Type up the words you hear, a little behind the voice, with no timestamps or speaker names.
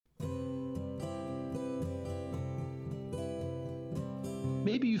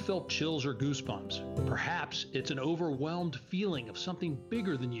Maybe you felt chills or goosebumps. Perhaps it's an overwhelmed feeling of something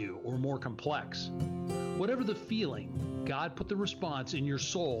bigger than you or more complex. Whatever the feeling, God put the response in your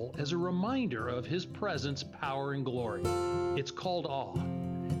soul as a reminder of His presence, power, and glory. It's called awe,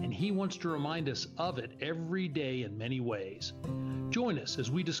 and He wants to remind us of it every day in many ways. Join us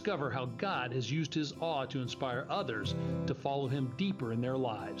as we discover how God has used His awe to inspire others to follow Him deeper in their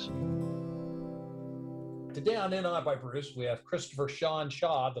lives. Today on In Awe by Bruce, we have Christopher Sean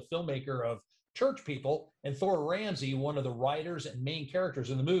Shaw, the filmmaker of Church People, and Thor Ramsey, one of the writers and main characters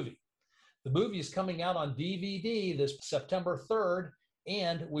in the movie. The movie is coming out on DVD this September 3rd,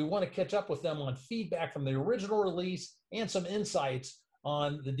 and we want to catch up with them on feedback from the original release and some insights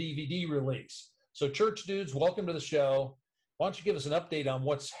on the DVD release. So, Church Dudes, welcome to the show. Why don't you give us an update on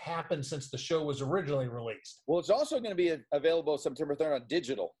what's happened since the show was originally released? Well, it's also going to be available September 3rd on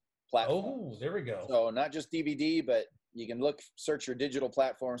digital platforms. Oh, there we go. So not just DVD, but you can search your digital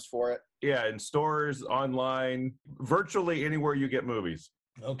platforms for it. Yeah, in stores, online, virtually anywhere you get movies.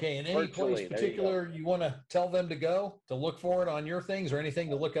 Okay, and any place particular you want to tell them to go to look for it on your things or anything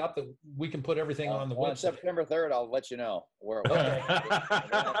to look up that we can put everything on the website? September 3rd, I'll let you know where okay.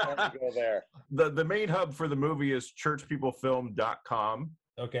 go there. The main hub for the movie is churchpeoplefilm.com.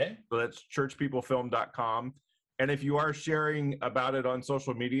 Okay. So that's churchpeoplefilm.com. And if you are sharing about it on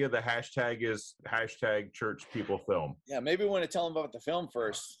social media, the hashtag is #ChurchPeopleFilm. Yeah, maybe we want to tell them about the film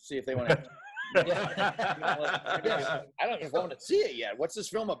first, see if they want to. I don't even want to see it yet. What's this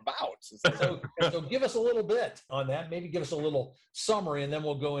film about? So give us a little bit on that. Maybe give us a little summary, and then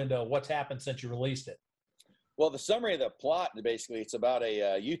we'll go into what's happened since you released it. Well, the summary of the plot, basically, it's about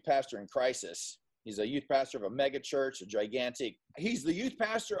a youth pastor in crisis. He's a youth pastor of a mega church, a gigantic. He's the youth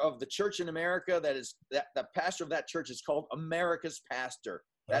pastor of the church in America. The pastor of that church is called America's Pastor.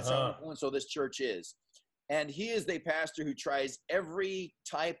 That's how influential this church is. And he is the pastor who tries every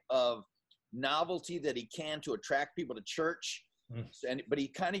type of novelty that he can to attract people to church. But he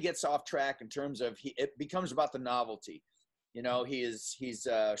kind of gets off track in terms of it becomes about the novelty. You know, he's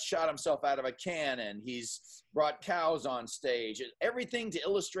shot himself out of a cannon. He's brought cows on stage, everything to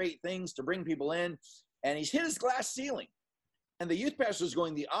illustrate things, to bring people in. And he's hit his glass ceiling. And the youth pastor is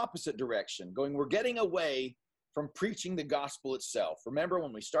going the opposite direction, we're getting away from preaching the gospel itself. Remember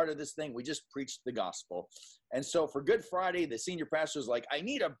when we started this thing, we just preached the gospel. And so for Good Friday, the senior pastor is like, I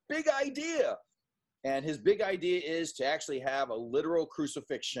need a big idea. And his big idea is to actually have a literal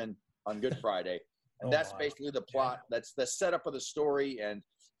crucifixion on Good Friday. And that's basically the plot. That's the setup of the story. And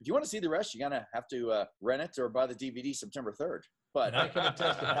if you want to see the rest, you're going to have to rent it or buy the DVD September 3rd. But and I can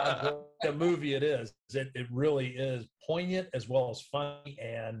attest to how good a movie it is. It really is poignant as well as funny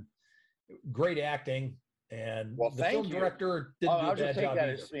and great acting. And the film director didn't do a bad job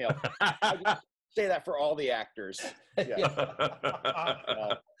either. I just say that for all the actors. Yeah.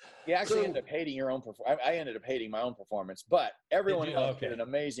 You actually end up hating your own performance. I ended up hating my own performance, but everyone else did an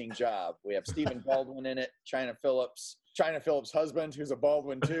amazing job. We have Stephen Baldwin in it, China Phillips' husband, who's a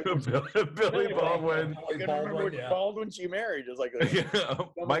Baldwin too. Billy Baldwin. I can remember which Baldwin she married. It was like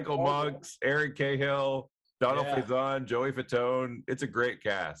Michael Monks, Eric Cahill, Donald Faison, Joey Fatone. It's a great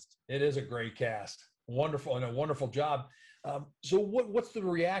cast. It is a great cast. Wonderful, and a wonderful job. So what's the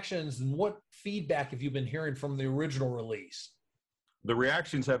reactions and what feedback have you been hearing from the original release? The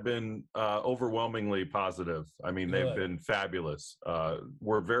reactions have been overwhelmingly positive. I mean, they've been fabulous.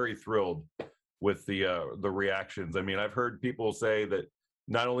 We're very thrilled with the reactions. I mean, I've heard people say that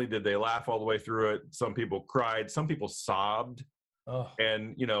not only did they laugh all the way through it, some people cried, some people sobbed.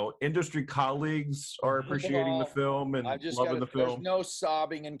 And, you know, industry colleagues are appreciating the film and loving the film. There's no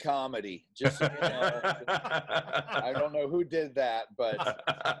sobbing in comedy. Just so you know. I don't know who did that, but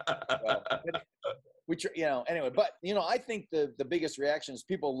anyway. But, I think the biggest reaction is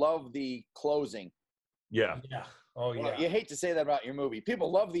people love the closing. Yeah. Yeah. Oh, yeah. Well, you hate to say that about your movie.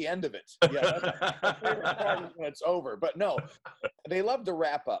 People love the end of it. Yeah, that's my favorite part is when it's over. But no, they love the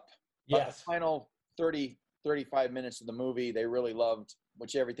wrap up. Yes. The final 35 minutes of the movie, they really loved,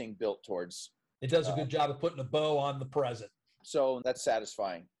 which everything built towards. It does a good job of putting a bow on the present. So that's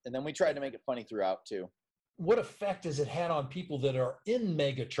satisfying. And then we tried to make it funny throughout too. What effect has it had on people that are in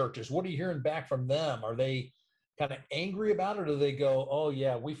mega churches? What are you hearing back from them? Are they kind of angry about it, or do they go, oh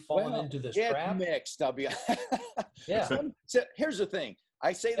yeah, we've fallen into this trap? Mixed, I'll be yeah. So here's the thing.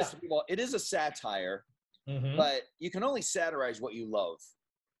 I say this to people, it is a satire, but you can only satirize what you love.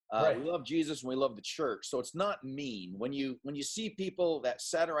 We love Jesus and we love the church. So it's not mean. When you see people that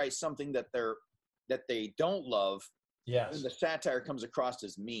satirize something that they don't love, the satire comes across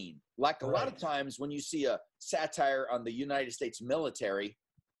as mean. Like a lot of times when you see a satire on the United States military,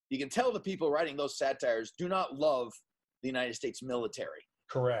 you can tell the people writing those satires do not love the United States military.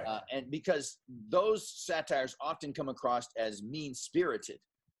 Correct. And because those satires often come across as mean-spirited.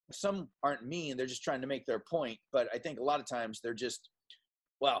 Some aren't mean, they're just trying to make their point. But I think a lot of times they're just,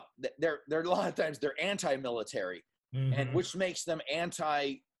 well, they're a lot of times they're anti-military, and which makes them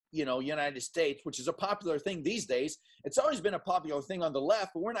anti, United States, which is a popular thing these days. It's always been a popular thing on the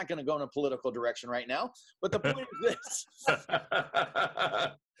left, but we're not going to go in a political direction right now. But the point is this.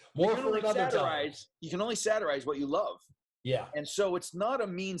 More for another time. You can only satirize what you love. Yeah. And so it's not a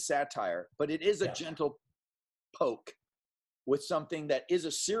mean satire, but it is a gentle poke with something that is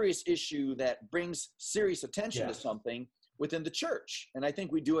a serious issue that brings serious attention to something within the church. And I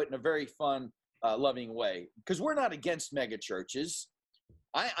think we do it in a very fun, loving way, because we're not against mega churches.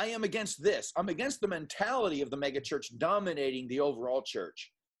 I am against this. I'm against the mentality of the mega church dominating the overall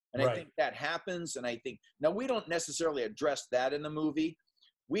church. And I think that happens. And I think, now we don't necessarily address that in the movie.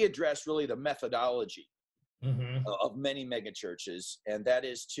 We address really the methodology of many mega churches. And that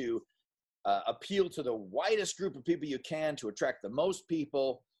is to appeal to the widest group of people you can to attract the most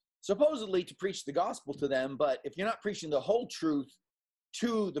people, supposedly to preach the gospel to them. But if you're not preaching the whole truth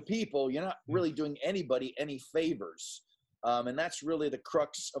to the people, you're not really doing anybody any favors. And that's really the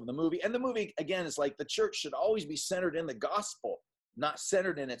crux of the movie. And the movie, again, is like the church should always be centered in the gospel, not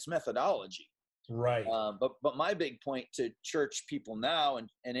centered in its methodology. Right. But my big point to church people now and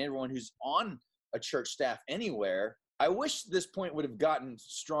everyone who's on a church staff anywhere, I wish this point would have gotten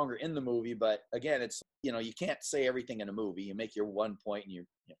stronger in the movie. But again, it's, you can't say everything in a movie. You make your one point and you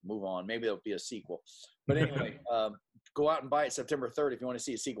move on. Maybe there'll be a sequel. But anyway, go out and buy it September 3rd if you want to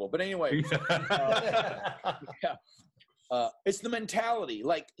see a sequel. But anyway, it's the mentality.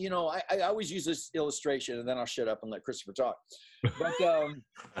 Like, I always use this illustration, and then I'll shut up and let Christopher talk. But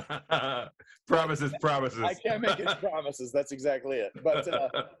promises. I can't make any promises. That's exactly it. But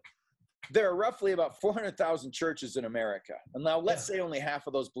there are roughly about 400,000 churches in America. And now let's say only half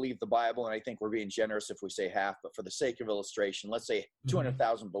of those believe the Bible. And I think we're being generous if we say half, but for the sake of illustration, let's say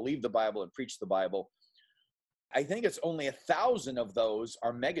 200,000 believe the Bible and preach the Bible. I think it's only 1,000 of those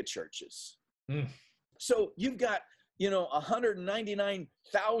are mega churches. So you've got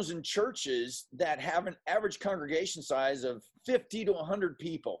 199,000 churches that have an average congregation size of 50 to 100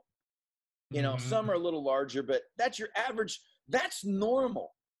 people. Some are a little larger, but that's your average. That's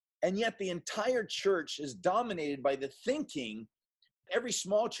normal. And yet the entire church is dominated by the thinking. Every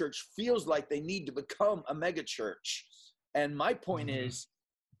small church feels like they need to become a mega church. And my point is,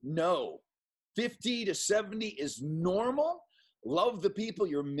 no, 50 to 70 is normal. Love the people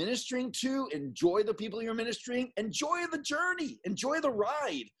you're ministering to. Enjoy the people you're ministering. Enjoy the journey. Enjoy the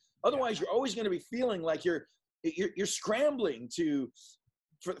ride. Otherwise, you're always going to be feeling like you're scrambling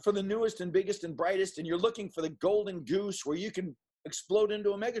for the newest and biggest and brightest, and you're looking for the golden goose where you can explode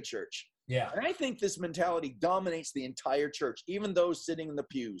into a mega church. Yeah. And I think this mentality dominates the entire church. Even those sitting in the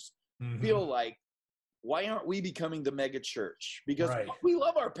pews feel like, why aren't we becoming the mega church? Because we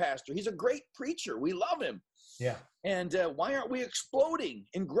love our pastor. He's a great preacher. We love him. Yeah. And why aren't we exploding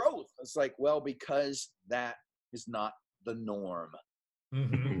in growth? It's like, well, because that is not the norm.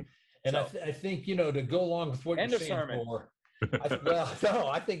 And I think, to go along with what you're saying,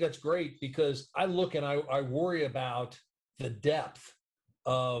 I think that's great, because I look and I worry about the depth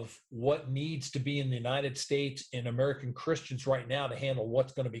of what needs to be in the United States and American Christians right now to handle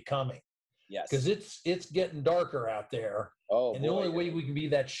what's going to be coming. Yes. Because it's getting darker out there. And the only way we can be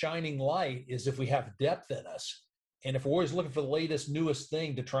that shining light is if we have depth in us. And if we're always looking for the latest, newest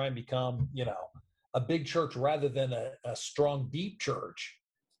thing to try and become, a big church rather than a strong, deep church,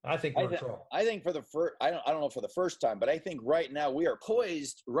 I think we're in trouble. I think for the first, I don't know for the first time, but I think right now we are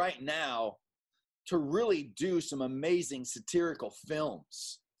poised right now to really do some amazing satirical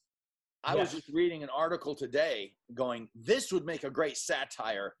films. I was just reading an article today going, this would make a great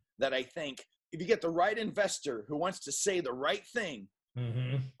satire that I think if you get the right investor who wants to say the right thing,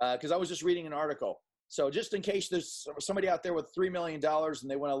 because I was just reading an article. So just in case there's somebody out there with $3 million and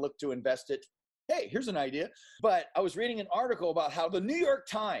they want to look to invest it, hey, here's an idea. But I was reading an article about how the New York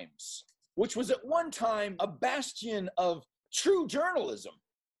Times, which was at one time a bastion of true journalism,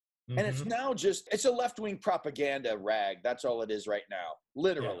 and it's now it's a left-wing propaganda rag. That's all it is right now.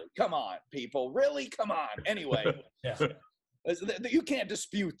 Literally. Come on, people. Really? Come on. Anyway. You can't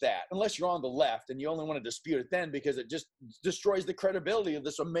dispute that unless you're on the left, and you only want to dispute it then because it just destroys the credibility of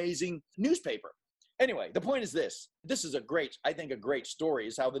this amazing newspaper. Anyway, the point is this. This is a great story,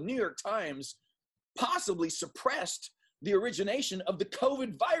 is how the New York Times possibly suppressed the origination of the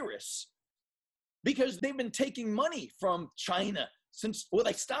COVID virus because they've been taking money from China since,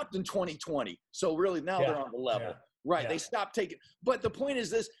 they stopped in 2020. So really now they're on the level. They stopped taking. But the point is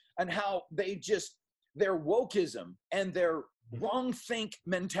this, and how they their wokeism and their wrong think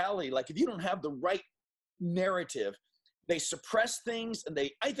mentality. Like if you don't have the right narrative, they suppress things, and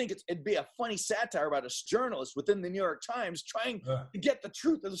I think it'd be a funny satire about a journalist within the New York Times trying to get the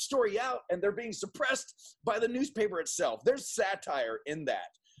truth of the story out, and they're being suppressed by the newspaper itself. There's satire in that.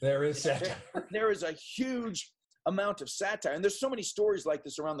 There is satire. There is a huge amount of satire, and there's so many stories like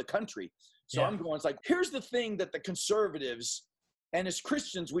this around the country. So I'm going, it's like, here's the thing that the conservatives, and as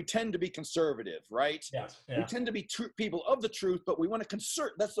Christians, we tend to be conservative, right? Yeah. We tend to be people of the truth, but we want to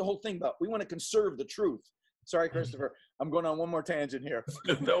conserve. That's the whole thing about, we want to conserve the truth. Sorry, Christopher. I'm going on one more tangent here.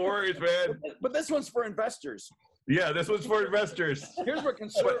 No worries, man. But this one's for investors. Yeah, this one's for investors. Here's what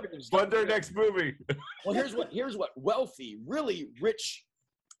conservatives fund their next movie. Well, here's what wealthy, really rich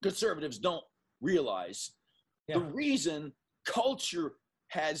conservatives don't realize. The reason culture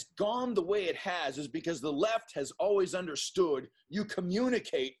has gone the way it has is because the left has always understood you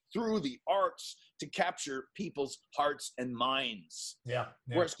communicate through the arts to capture people's hearts and minds.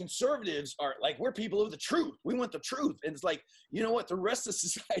 Whereas conservatives are like, we're people of the truth. We want the truth. And it's like, you know what? The rest of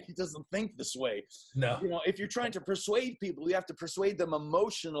society doesn't think this way. No. You know, if you're trying to persuade people, you have to persuade them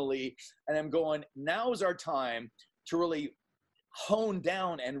emotionally. And I'm going, now is our time to really hone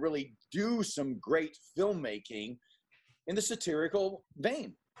down and really do some great filmmaking in the satirical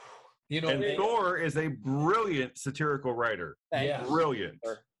vein. You know, and Thor is a brilliant satirical writer. Brilliant.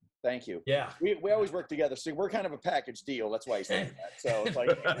 Thank you. Yeah. We always work together. So we're kind of a package deal. That's why he's saying that. So it's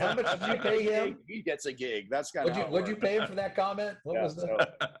like, how much did you pay him? He gets a gig. That's kind of how what'd you pay him for that comment? What was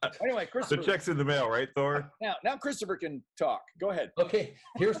that? So, anyway, Christopher. The check's in the mail, right, Thor? Now Christopher can talk. Go ahead. Okay.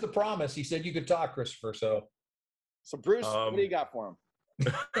 Here's the promise. He said you could talk, Christopher. So Bruce, what do you got for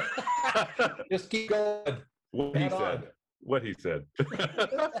him? Just keep going. What he said.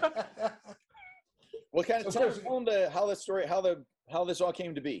 Well, kind of tell them how this all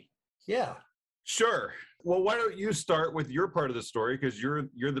came to be. Yeah. Sure. Well, why don't you start with your part of the story, because you're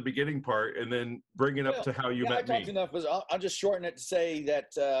the beginning part, and then bring it up to how you met me. I talked enough. I'll just shorten it to say that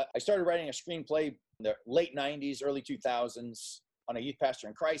I started writing a screenplay in the late 90s, early 2000s on a youth pastor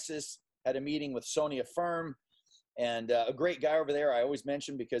in crisis. Had a meeting with Sonia Firm, and a great guy over there I always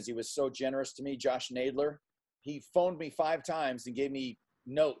mention because he was so generous to me, Josh Nadler. He phoned me 5 times and gave me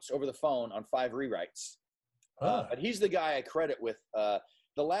notes over the phone on 5 rewrites. But he's the guy I credit with.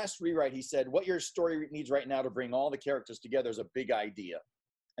 The last rewrite, he said, what your story needs right now to bring all the characters together is a big idea.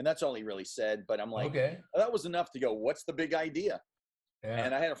 And that's all he really said. But I'm like, okay, that was enough to go, what's the big idea? Yeah.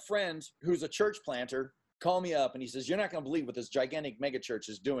 And I had a friend who's a church planter call me up, and he says, you're not going to believe what this gigantic megachurch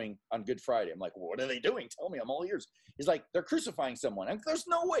is doing on Good Friday. I'm like, well, what are they doing? Tell me, I'm all ears. He's like, they're crucifying someone. I'm like, there's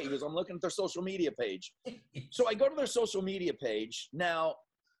no way. He goes, I'm looking at their social media page. So I go to their social media page. Now,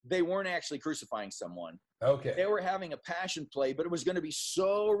 they weren't actually crucifying someone. Okay. They were having a passion play, but it was going to be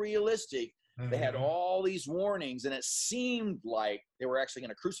so realistic. They had all these warnings, and it seemed like they were actually going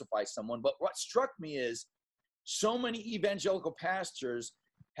to crucify someone. But what struck me is so many evangelical pastors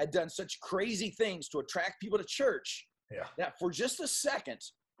had done such crazy things to attract people to church that for just a second,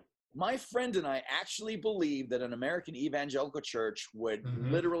 my friend and I actually believed that an American evangelical church would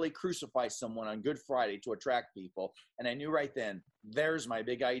literally crucify someone on Good Friday to attract people. And I knew right then, there's my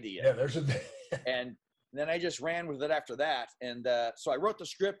big idea. Yeah, there's a and then I just ran with it after that. And so I wrote the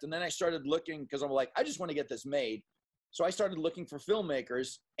script, and then I started looking, because I'm like, I just want to get this made. So I started looking for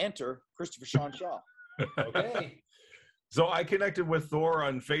filmmakers. Enter Christopher Sean Shaw. Okay. So I connected with Thor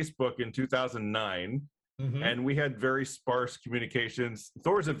on Facebook in 2009, and we had very sparse communications.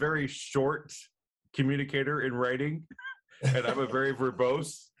 Thor's a very short communicator in writing, and I'm a very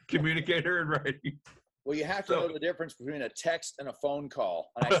verbose communicator in writing. Well, you have to know the difference between a text and a phone call.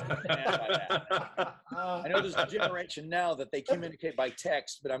 And I stand by that. I know there's a generation now that they communicate by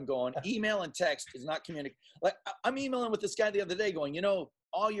text, but I'm going, email and text is not communicate. Like, I'm emailing with this guy the other day going,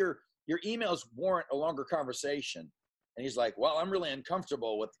 all your emails warrant a longer conversation. And he's like, well, I'm really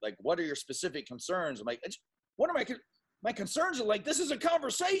uncomfortable with, like, what are your specific concerns? I'm like, what are my concerns? Are like, this is a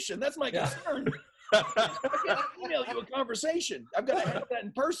conversation. That's my concern. I can't email you a conversation. I've got to have that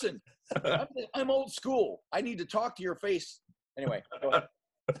in person. I'm old school. I need to talk to your face. Anyway, go ahead.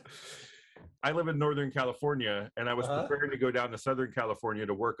 I live in Northern California, and I was preparing to go down to Southern California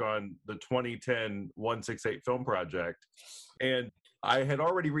to work on the 2010 168 film project. And I had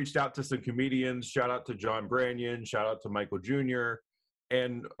already reached out to some comedians. Shout out to John Branyan. Shout out to Michael Jr.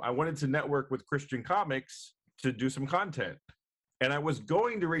 And I wanted to network with Christian comics to do some content. And I was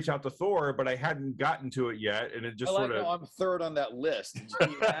going to reach out to Thor, but I hadn't gotten to it yet. And it just sort of... I'm third on that list.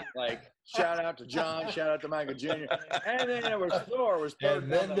 Like, shout out to John, shout out to Michael Jr. And then there was Thor. Was third.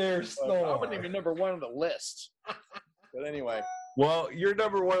 And then there's Thor. I wasn't even number 1 on the list. But anyway. Well, you're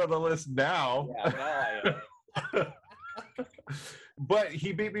number 1 on the list now. Yeah, now I am. But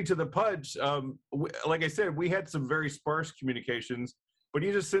he beat me to the punch. Like I said, we had some very sparse communications, but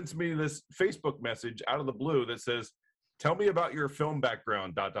he just sends me this Facebook message out of the blue that says, "Tell me about your film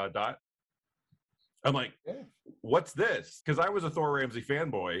background, ... I'm like, what's this? Because I was a Thor Ramsey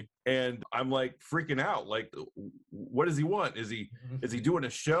fanboy, and I'm like freaking out. Like, what does he want? Is he doing a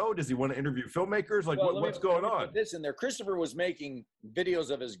show? Does he want to interview filmmakers? Like, what's going on? This in there. Christopher was making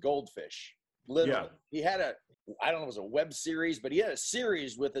videos of his goldfish. Literally, he had I don't know, it was a web series, but he had a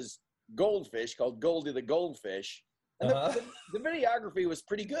series with his goldfish called Goldie the Goldfish. And the videography was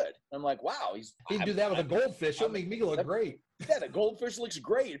pretty good. I'm like, wow, he can do that with a goldfish. He'll make me look great. Yeah, the goldfish looks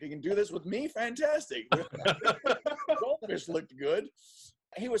great. If he can do this with me, fantastic. Goldfish looked good.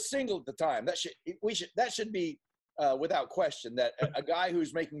 He was single at the time. That should be without question that a guy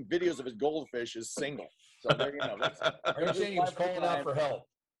who's making videos of his goldfish is single. So there you know. Are you saying he was calling out for help?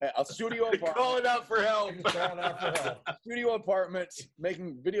 A studio apartment. Calling out for help. Studio apartment,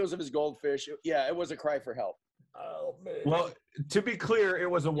 making videos of his goldfish. Yeah, it was a cry for help. Oh, man. Well, to be clear, it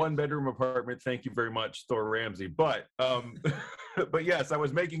was a 1-bedroom apartment. Thank you very much, Thor Ramsey. But but yes, I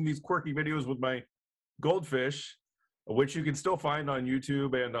was making these quirky videos with my goldfish, which you can still find on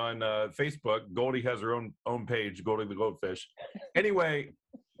YouTube and on Facebook. Goldie has her own page, Goldie the Goldfish. Anyway,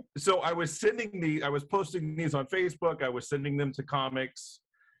 so I was posting these on Facebook. I was sending them to comics,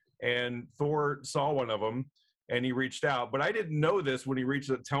 and Thor saw one of them. And he reached out, but I didn't know this when he reached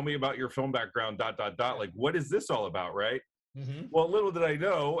out. Tell me about your film background, ... Like, what is this all about, right? Mm-hmm. Well, little did I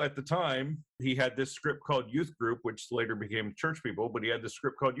know at the time, he had this script called Youth Group, which later became Church People, but he had this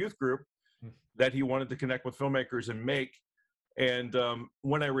script called Youth Group that he wanted to connect with filmmakers and make. And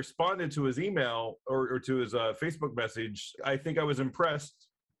when I responded to his email or to his Facebook message, I think I was impressed,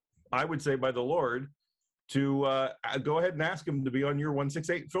 I would say, by the Lord, to go ahead and ask him to be on your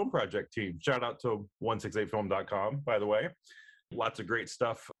 168 Film Project team. Shout out to 168film.com, by the way. Lots of great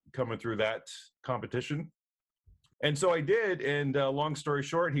stuff coming through that competition. And so I did, and long story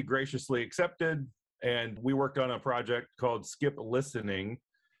short, he graciously accepted, and we worked on a project called Skip Listening,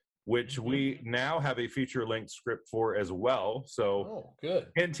 which we now have a feature-length script for as well. So, good.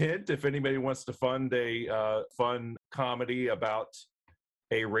 Hint, hint, if anybody wants to fund a fun comedy about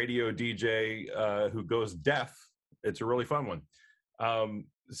a radio DJ who goes deaf. It's a really fun one.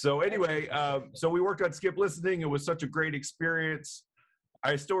 So anyway, so we worked on Skip Listening. It was such a great experience.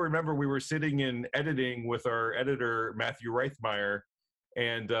 I still remember we were sitting in editing with our editor, Matthew Reithmeyer,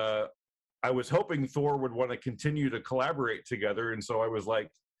 and I was hoping Thor would want to continue to collaborate together. And so I was like,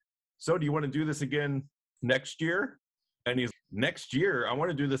 so do you want to do this again next year? And he's, next year? I want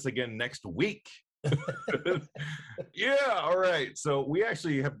to do this again next week. Yeah, all right. So we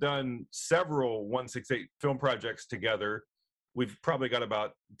actually have done several 168 film projects together. We've probably got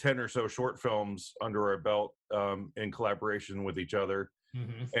about 10 or so short films under our belt in collaboration with each other.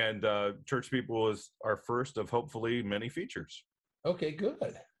 Mm-hmm. And Church People is our first of hopefully many features. Okay,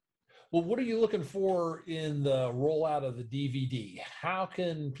 good. Well, what are you looking for in the rollout of the DVD? How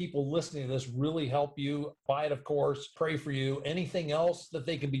can people listening to this really help you? Buy it, of course, pray for you. Anything else that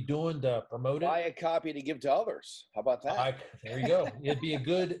they can be doing to promote it? Buy a copy to give to others. How about that? There you go. It'd be a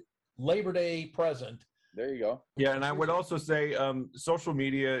good Labor Day present. There you go. Yeah, and I would also say social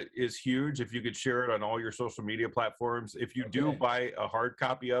media is huge. If you could share it on all your social media platforms. If you do buy a hard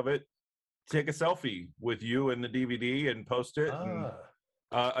copy of it, take a selfie with you and the DVD and post it.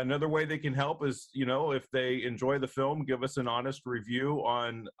 Another way they can help is, you know, if they enjoy the film, give us an honest review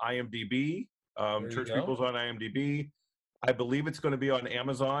on IMDb. Church People's on IMDb. I believe it's going to be on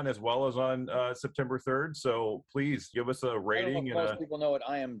Amazon as well as on September 3rd. So please give us a rating. I don't know if most people know what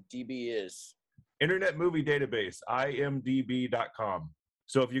IMDb is. Internet Movie Database, imdb.com.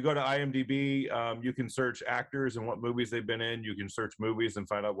 So if you go to IMDb, you can search actors and what movies they've been in. You can search movies and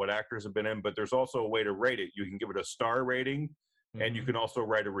find out what actors have been in. But there's also a way to rate it. You can give it a star rating. And you can also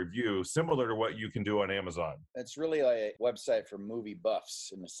write a review similar to what you can do on Amazon. It's really like a website for movie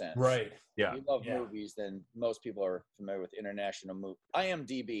buffs in a sense. Right. Yeah. If you love movies, then most people are familiar with international movie.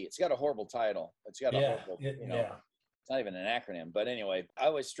 IMDb, it's got a horrible title. It's got a horrible, it's not even an acronym. But anyway, I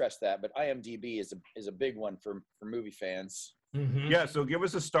always stress that. But IMDb is a big one for movie fans. Mm-hmm. Yeah, so give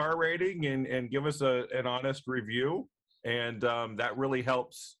us a star rating and give us an honest review. And that really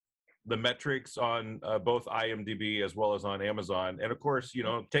helps the metrics on both IMDb as well as on Amazon. And of course, you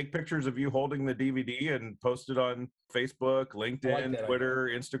know, take pictures of you holding the DVD and post it on Facebook, LinkedIn, Twitter,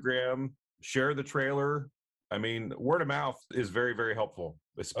 Instagram, share the trailer. I mean, word of mouth is very, very helpful,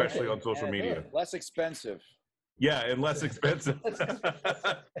 especially on social media. Less expensive. Yeah, and less expensive.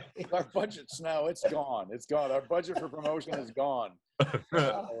 Our budget's now, it's gone. It's gone. Our budget for promotion is gone.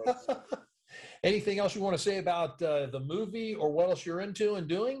 Anything else you want to say about the movie or what else you're into and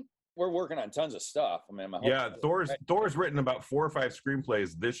doing? We're working on tons of stuff. I mean, Thor's written about 4 or 5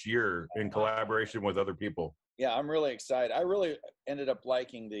 screenplays this year in collaboration with other people. Yeah, I'm really excited. I really ended up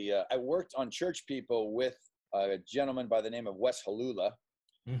liking I worked on Church People with a gentleman by the name of Wes Halula.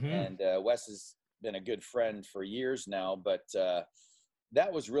 And Wes has been a good friend for years now, but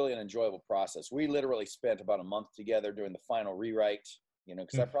that was really an enjoyable process. We literally spent about a month together doing the final rewrite,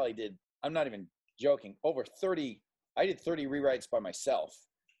 because I probably did, I'm not even joking, I did 30 rewrites by myself.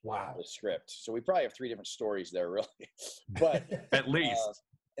 Wow. The script. So we probably have 3 different stories there, really. But at least.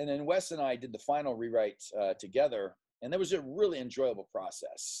 And then Wes and I did the final rewrite together, and that was a really enjoyable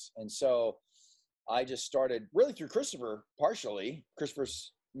process. And so I just started really through Christopher, partially.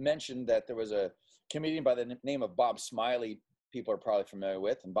 Christopher's mentioned that there was a comedian by the name of Bob Smiley, people are probably familiar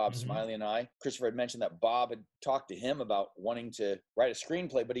with, and Bob Smiley and I. Christopher had mentioned that Bob had talked to him about wanting to write a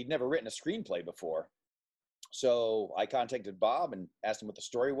screenplay, but he'd never written a screenplay before. So I contacted Bob and asked him what the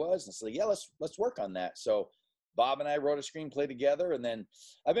story was, and said, yeah, let's work on that. So Bob and I wrote a screenplay together, and then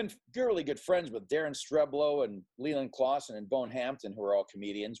I've been really good friends with Darren Streblow and Leland Clausen and Bone Hampton, who are all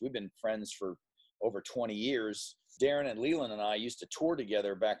comedians. We've been friends for over 20 years. Darren and Leland and I used to tour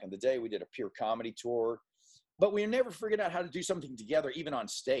together back in the day. We did a pure comedy tour, but we never figured out how to do something together, even on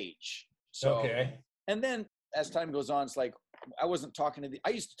stage. So, okay. And then as time goes on, it's like, I used to talk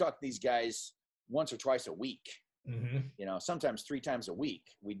to these guys once or twice a week, sometimes 3 times a week.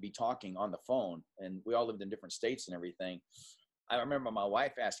 We'd be talking on the phone, and we all lived in different states and everything. I remember my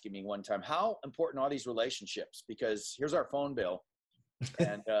wife asking me one time, how important are these relationships? Because here's our phone bill.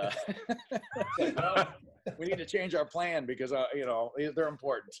 And we need to change our plan because, they're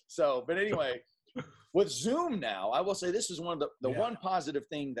important. So, but anyway, with Zoom now, I will say this is one of the one positive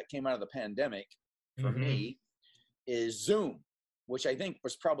thing that came out of the pandemic for me is Zoom, which I think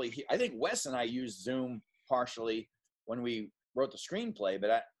was I think Wes and I used Zoom partially when we wrote the screenplay,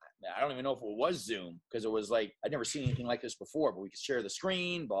 but I don't even know if it was Zoom, because it was like, I'd never seen anything like this before, but we could share the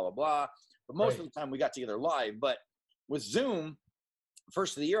screen, blah, blah, blah. But most of the time we got together live. But with Zoom,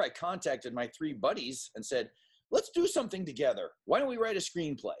 first of the year, I contacted my 3 buddies and said, let's do something together. Why don't we write a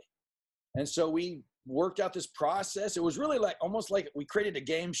screenplay? And so we worked out this process. It was really almost like we created a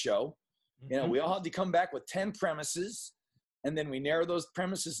game show. We all had to come back with 10 premises, and then we narrowed those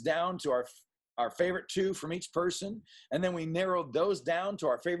premises down to our favorite 2 from each person. And then we narrowed those down to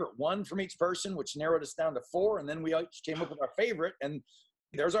our favorite 1 from each person, which narrowed us down to 4. And then we each came up with our favorite, and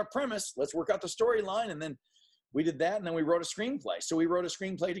there's our premise. Let's work out the storyline. And then we did that, and then we wrote a screenplay. So we wrote a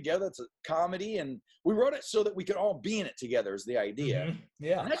screenplay together. It's a comedy, and we wrote it so that we could all be in it together is the idea.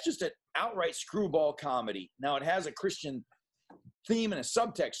 Yeah. And that's just an outright screwball comedy. Now, it has a Christian theme and a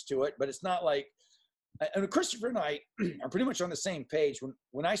subtext to it, but it's not like, and Christopher and I are pretty much on the same page.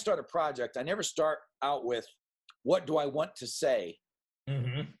 When I start a project, I never start out with, what do I want to say?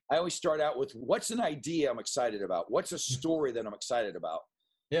 I always start out with, what's an idea I'm excited about? What's a story that I'm excited about?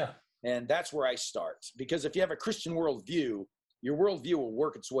 Yeah. And that's where I start. Because if you have a Christian worldview, your worldview will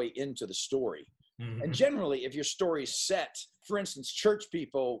work its way into the story. And generally, if your story is set, for instance, Church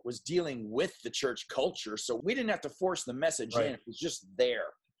People was dealing with the church culture, so we didn't have to force the message in. It was just there.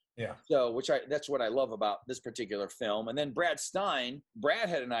 Yeah. So, that's what I love about this particular film. And then Brad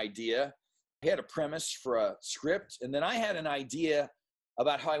had an idea. He had a premise for a script. And then I had an idea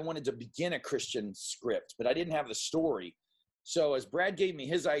about how I wanted to begin a Christian script, but I didn't have the story. So as Brad gave me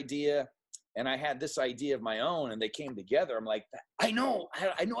his idea, and I had this idea of my own, and they came together, I'm like, I know how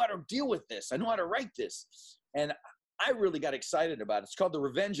to deal with this. I know how to write this. And I really got excited about it. It's called The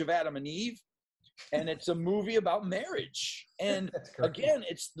Revenge of Adam and Eve. And it's a movie about marriage. And again,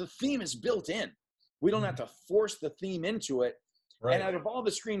 the theme is built in. We don't have to force the theme into it. Right. And out of all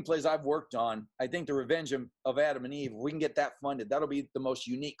the screenplays I've worked on, I think The Revenge of Adam and Eve, if we can get that funded, that'll be the most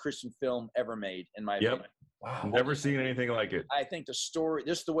unique Christian film ever made, in my opinion. Wow. Never seen anything like it. I think the story,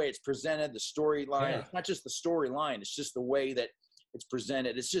 just the way it's presented, the storyline, it's not just the storyline, it's just the way that it's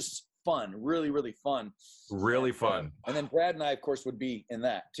presented. It's just fun, really, really fun. Really fun. And then Brad and I, of course, would be in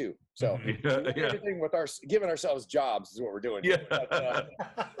that too. So everything with giving ourselves jobs is what we're doing. Yeah.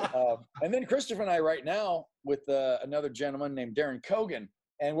 And then Christopher and I right now with another gentleman named Darren Cogan,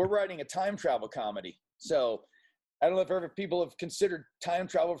 and we're writing a time travel comedy. So I don't know if ever people have considered time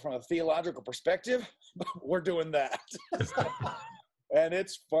travel from a theological perspective, but we're doing that. And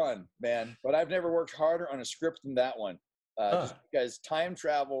it's fun, man. But I've never worked harder on a script than that one. Just because time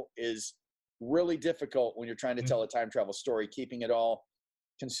travel is really difficult when you're trying to tell a time travel story, keeping it all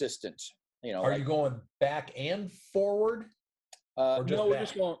consistent. Are you going back and forward? No, we're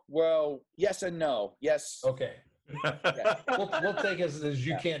just going, well, yes and no. Yes. Okay. Yeah. We'll take it as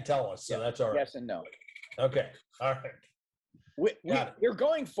you can't tell us, so that's all right. Yes and no. Okay, all right. We're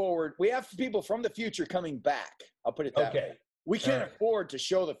going forward. We have people from the future coming back. I'll put it that way. We can't afford to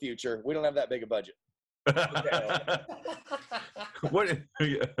show the future. We don't have that big a budget. What?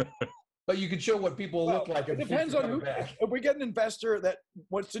 But you can show what people look like. It depends on who. If we get an investor that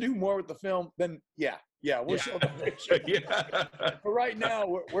wants to do more with the film, then we'll show the picture. But right now,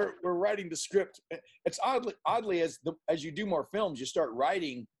 we're writing the script. It's oddly as you do more films, you start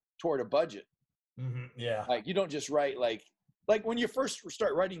writing toward a budget. Mm-hmm. Yeah. Like you don't just write like when you first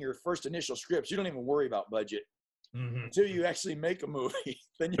start writing your first initial scripts, you don't even worry about budget. Mm-hmm. Until you actually make a movie.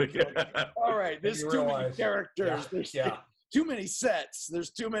 Then you go, all right, there's too many characters. There's too many sets.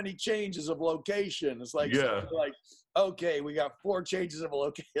 There's too many changes of location. It's like, okay, we got 4 changes of a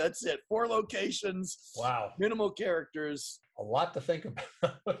location. That's it. 4 locations. Wow. Minimal characters. A lot to think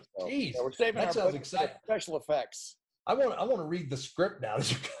about. Jeez, we're saving that sounds exciting. Special effects. I want to read the script now.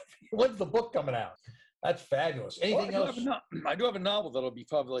 When's the book coming out? That's fabulous. Anything else? I do have a novel that'll be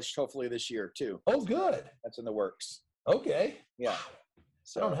published hopefully this year too. Oh, good. That's in the works. Okay. Yeah.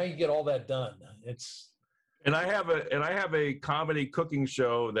 So I don't know how you get all that done. And I have a comedy cooking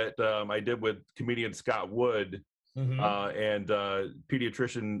show that I did with comedian Scott Wood, and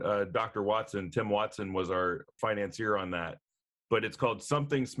pediatrician Dr. Watson. Tim Watson was our financier on that. But it's called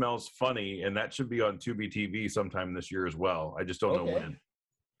Something Smells Funny, and that should be on Tubi TV sometime this year as well. I just don't know when.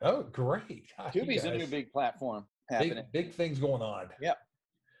 Oh, great. Tubi's a new big platform happening. Big things going on. Yep.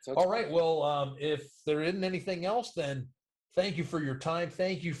 So all right. Well, if there isn't anything else, then thank you for your time.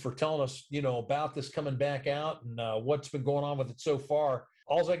 Thank you for telling us, about this coming back out and what's been going on with it so far.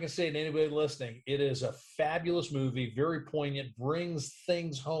 All I can say to anybody listening, it is a fabulous movie, very poignant, brings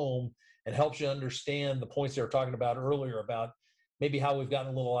things home and helps you understand the points they were talking about earlier about maybe how we've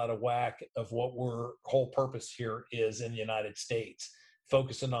gotten a little out of whack of what our whole purpose here is in the United States,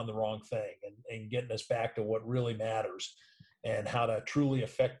 focusing on the wrong thing and getting us back to what really matters and how to truly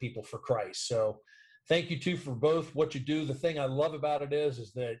affect people for Christ. So thank you too for both what you do. The thing I love about it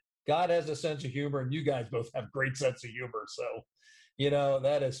is that God has a sense of humor and you guys both have great sense of humor. So,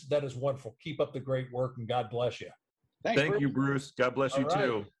 that is wonderful. Keep up the great work and God bless you. Thanks, Thank you, Bruce. God bless you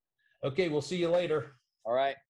too. Okay. We'll see you later. All right.